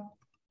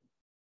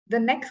 The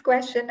next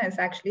question is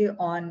actually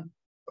on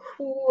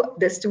who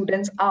the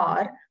students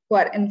are who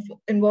are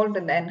involved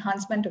in the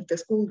enhancement of the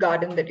school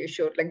garden that you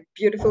showed, like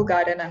beautiful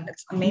garden, and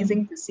it's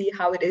amazing to see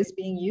how it is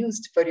being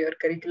used for your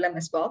curriculum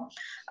as well.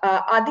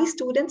 Are these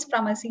students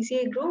from a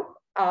CCA group,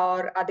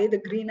 or are they the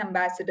green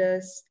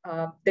ambassadors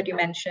that you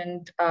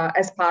mentioned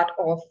as part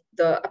of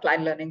the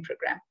applied learning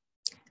program?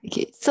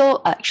 Okay,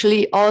 so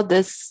actually all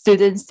the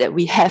students that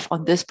we have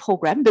on this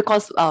program,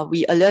 because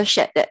we earlier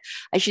shared that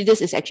actually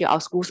this is actually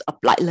our school's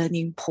applied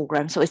learning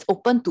program, so it's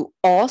open to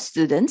all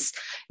students.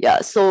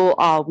 Yeah, so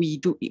we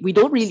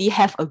don't really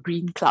have a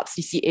green club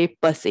CCA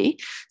per se,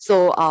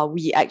 so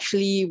we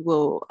actually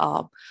will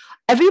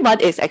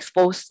everyone is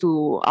exposed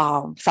to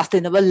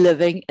sustainable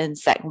living in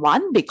Sec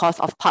 1 because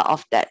of part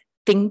of that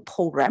Think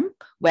program,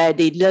 where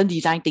they learn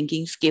design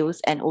thinking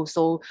skills and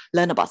also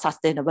learn about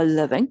sustainable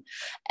living.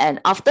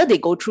 And after they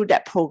go through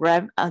that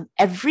program,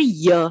 every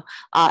year,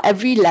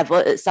 every level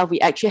itself, we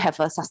actually have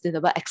a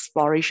sustainable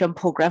exploration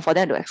program for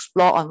them to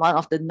explore on one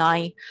of the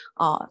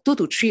 2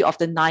 to 3 of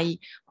the 9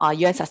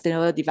 UN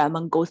Sustainable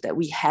Development Goals that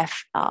we have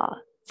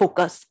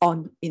focused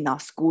on in our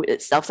school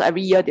itself. So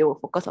every year they will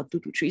focus on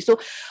 2 to 3. So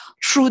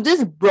through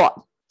this broad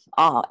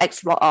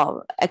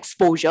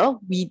exposure,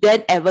 we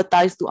then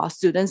advertise to our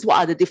students what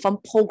are the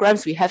different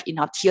programs we have in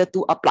our Tier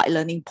 2 applied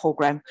learning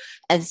program,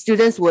 and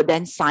students will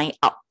then sign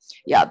up.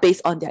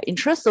 based on their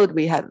interest. So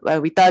we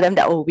tell them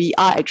that, oh, we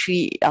are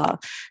actually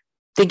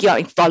thinking of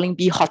installing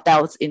bee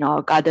hotels in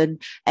our garden,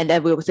 and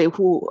then we'll say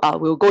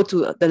we'll go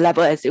to the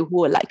level and say who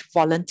would like to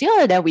volunteer.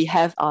 And then we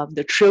have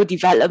the trail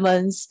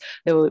developments.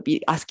 They will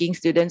be asking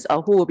students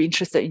who will be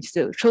interested in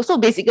the trail. So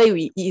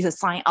basically, it's a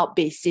sign up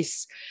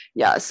basis.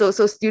 So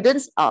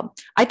students,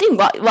 I think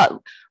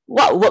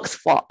what works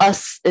for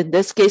us in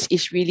this case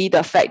is really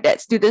the fact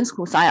that students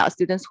who sign up,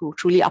 students who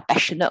truly are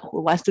passionate,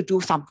 who wants to do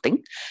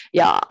something, who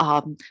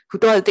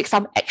don't want to take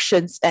some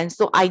actions. And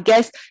so I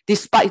guess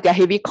despite their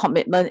heavy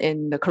commitment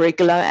in the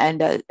curriculum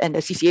and the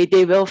CCA,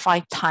 they will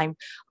find time,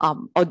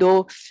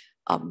 although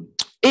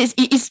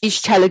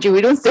it's challenging.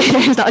 We don't say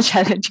it's not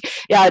challenging.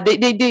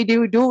 They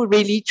do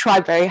really try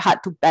very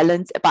hard to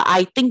balance, but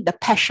I think the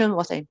passion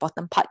was an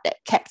important part that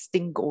kept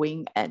things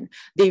going, and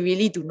they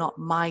really do not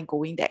mind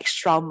going the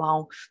extra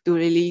mile to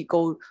really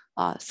go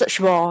search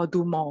more,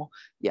 do more.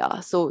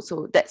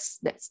 So that's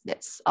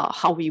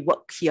how we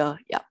work here.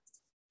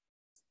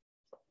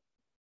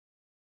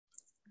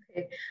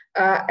 Okay.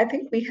 I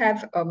think we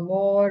have a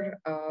more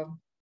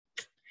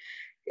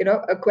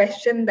a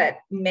question that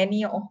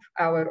many of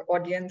our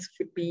audience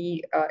would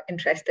be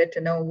interested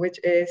to know, which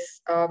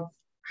is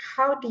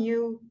how do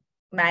you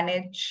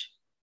manage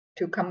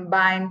to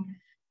combine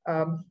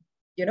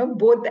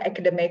both the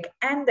academic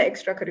and the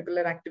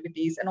extracurricular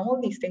activities and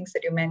all these things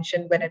that you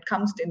mentioned when it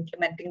comes to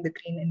implementing the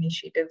green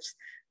initiatives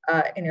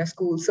in your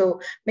school? So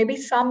maybe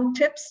some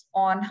tips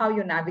on how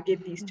you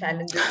navigate these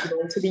challenges would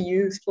also be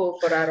useful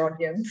for our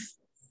audience.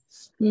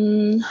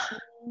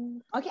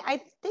 Okay,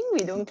 I think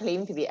we don't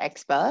claim to be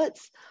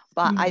experts,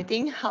 but I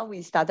think how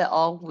we started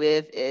off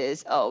with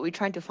is we're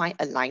trying to find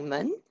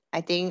alignment.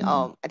 I think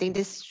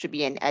this should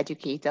be an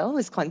educator who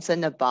is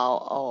concerned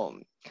about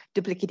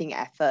duplicating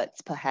efforts,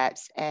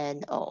 perhaps.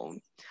 And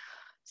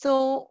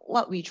so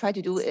what we try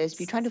to do is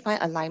we try to find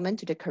alignment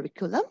to the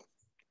curriculum.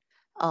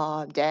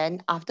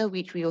 Then after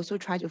which we also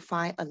try to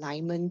find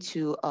alignment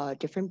to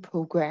different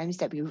programs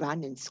that we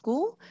run in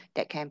school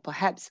that can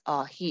perhaps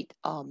hit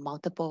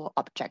multiple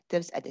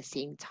objectives at the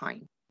same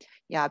time.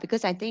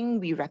 Because I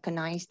think we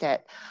recognize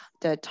that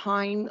the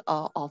time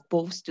of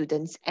both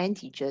students and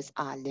teachers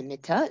are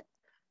limited.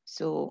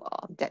 So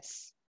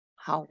that's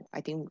how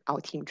I think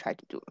our team tried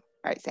to do it.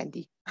 Right,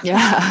 Sandy?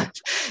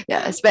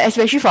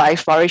 Especially for our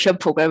exploration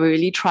program, we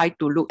really try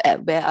to look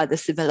at where are the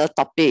similar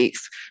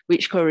topics,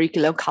 which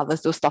curriculum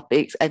covers those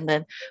topics, and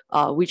then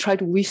we try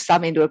to weave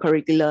some into a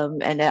curriculum,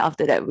 and then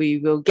after that we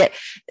will get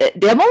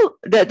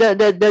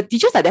the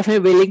teachers are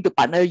definitely willing to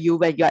partner you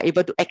when you are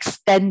able to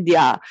extend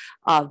their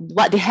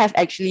what they have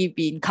actually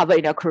been covered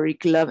in your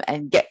curriculum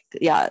and get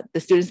the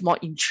students more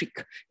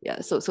intrigued.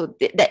 So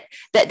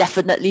that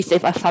definitely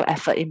saves us some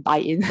effort in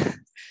buy-in.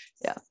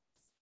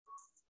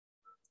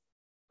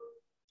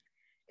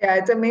 Yeah,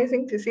 it's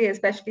amazing to see,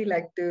 especially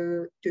like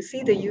to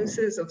see the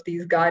uses of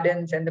these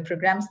gardens and the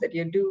programs that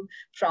you do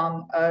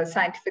from a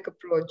scientific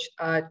approach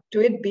to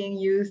it being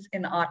used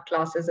in art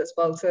classes as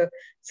well. So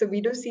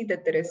we do see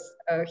that there is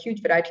a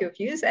huge variety of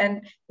use,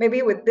 and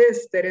maybe with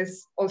this, there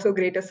is also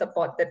greater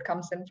support that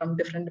comes in from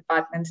different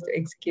departments to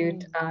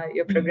execute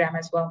your program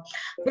as well.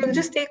 We'll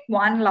just take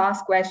one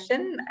last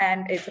question,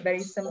 and it's a very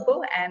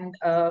simple and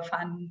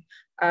fun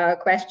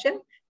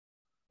question.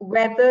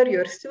 Whether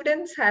your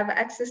students have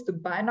access to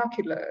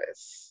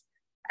binoculars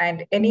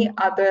and any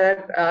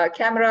other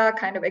camera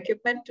kind of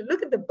equipment to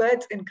look at the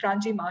birds in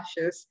Kranji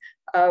marshes,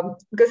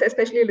 because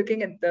especially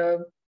looking at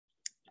the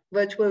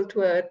virtual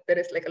tour, there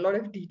is like a lot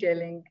of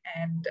detailing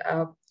and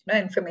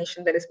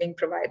information that is being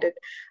provided.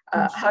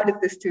 How did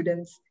the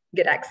students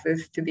get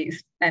access to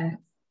these, and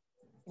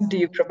do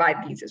you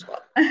provide these as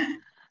well?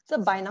 So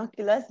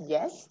binoculars,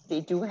 yes,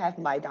 they do have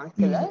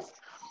binoculars.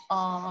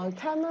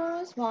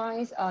 Cameras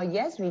wise,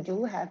 yes, we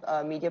do have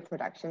a media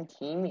production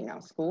team in our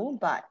school,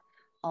 but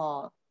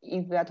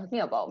if we are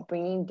talking about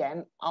bringing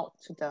them out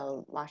to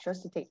the marshes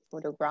to take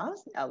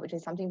photographs, which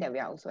is something that we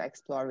are also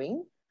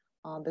exploring,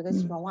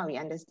 because from what we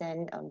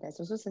understand, there's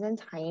also certain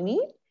timing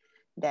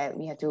that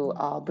we have to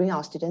bring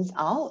our students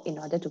out in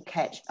order to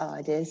catch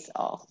these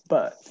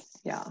birds.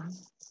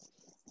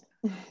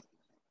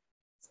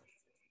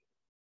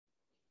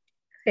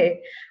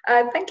 Okay,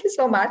 thank you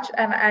so much.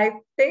 And I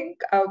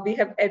think we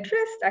have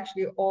addressed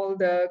actually all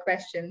the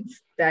questions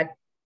that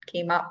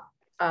came up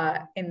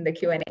in the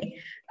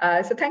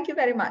Q&A. So thank you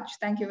very much.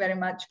 Thank you very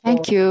much.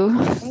 Thank you.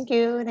 Thank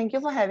you. Thank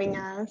you for having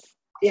us.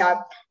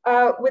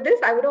 With this,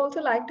 I would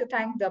also like to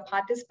thank the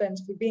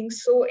participants for being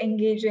so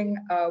engaging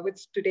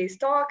with today's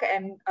talk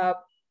and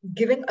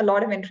giving a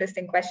lot of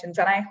interesting questions.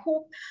 And I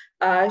hope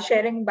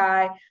sharing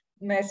by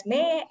Ms.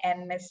 May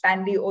and Ms.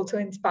 Sandy also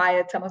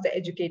inspired some of the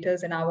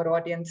educators in our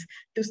audience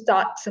to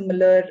start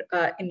similar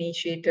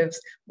initiatives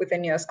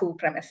within your school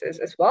premises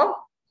as well.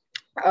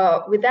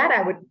 With that,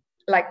 I would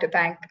like to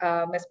thank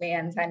Ms. May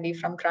and Sandy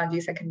from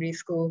Kranji Secondary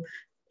School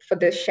for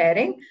this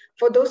sharing.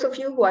 For those of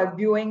you who are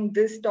viewing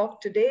this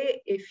talk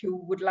today, if you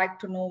would like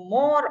to know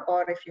more,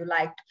 or if you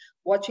liked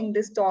watching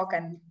this talk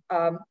and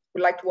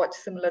would like to watch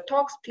similar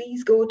talks,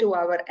 please go to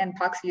our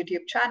NParks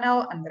YouTube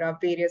channel, and there are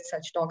various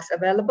such talks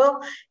available.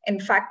 In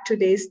fact,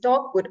 today's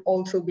talk would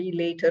also be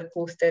later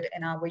posted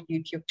in our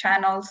YouTube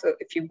channel. So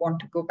if you want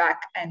to go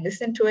back and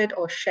listen to it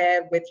or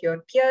share with your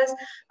peers,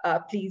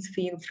 please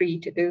feel free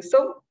to do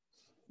so.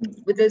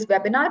 With this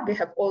webinar, we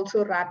have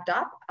also wrapped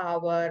up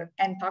our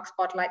NParks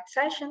Spotlight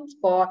sessions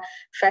for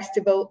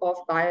Festival of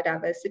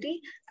Biodiversity.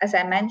 As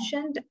I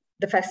mentioned,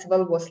 the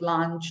festival was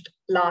launched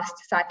last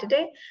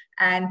Saturday,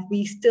 and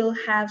we still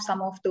have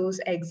some of those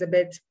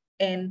exhibits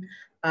in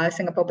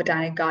Singapore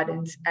Botanic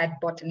Gardens at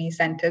Botany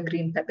Center,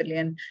 Green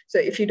Pavilion. So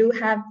if you do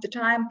have the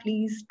time,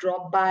 please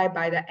drop by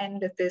the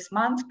end of this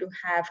month to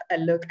have a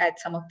look at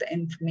some of the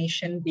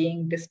information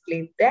being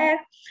displayed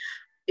there.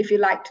 If you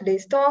like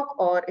today's talk,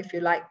 or if you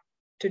like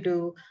to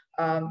do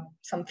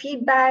some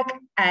feedback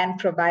and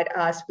provide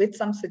us with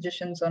some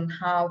suggestions on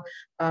how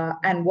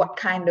and what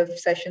kind of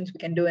sessions we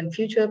can do in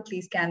future,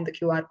 please scan the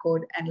QR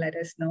code and let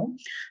us know.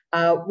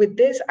 With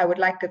this, I would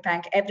like to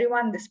thank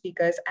everyone, the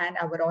speakers and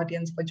our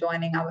audience, for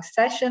joining our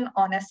session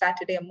on a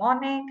Saturday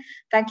morning.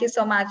 Thank you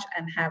so much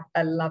and have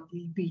a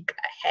lovely week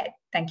ahead.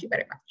 Thank you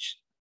very much.